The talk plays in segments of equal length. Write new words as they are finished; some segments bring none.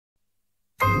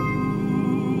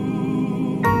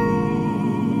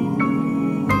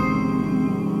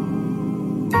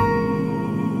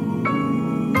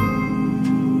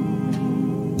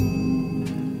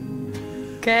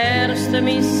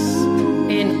Kerstmis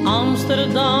in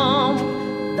Amsterdam,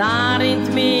 daar in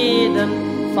het midden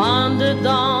van de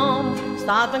Dam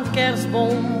staat een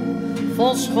kerstboom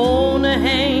vol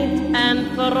schoonheid en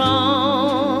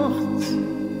pracht.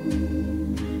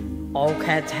 Ook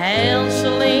het Heilse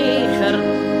leger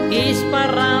is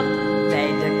paraat bij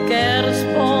de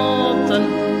kerstbotten.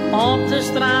 Op de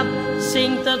straat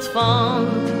zingt het van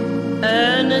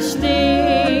een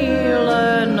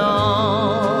stille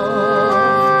nacht.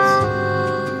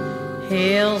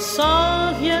 Heel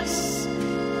zachtjes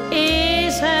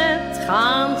is het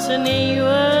gaan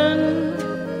sneeuwen.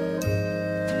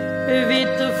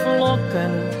 Witte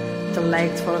vlokken, het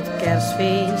lijkt voor het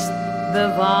kerstfeest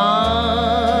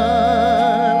bewaard.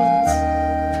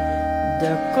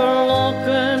 De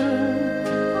klokken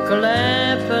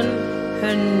kleppen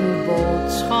hun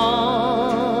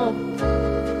boodschap.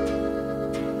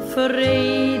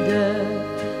 Vrede,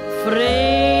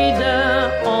 vrede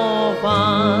op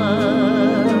aard.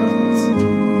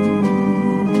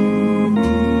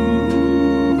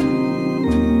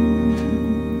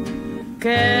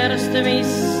 Kerstmis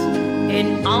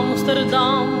in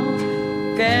Amsterdam,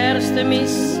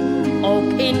 kerstmis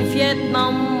ook in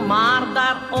Vietnam, maar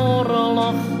daar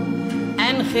oorlog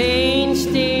en geen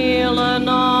stille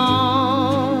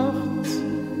nacht.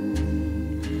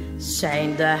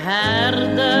 Zijn de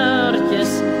herdertjes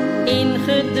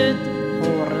ingedut,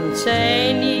 horen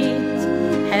zij niet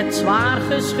het zwaar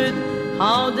geschut,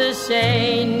 houden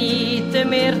zij niet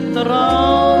meer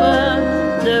trouwen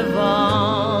de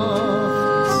wacht.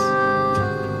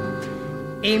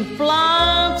 In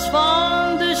plaats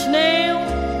van de sneeuw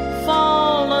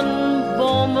vallen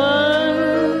bommen,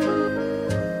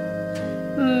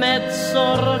 met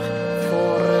zorg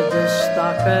voor de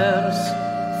stakkers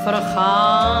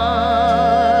vergaard.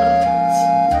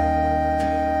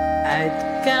 Uit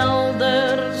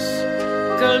kelders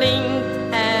klinkt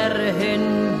er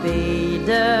hun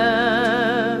bede.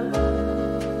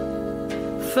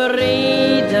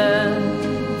 Vrede,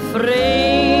 vrede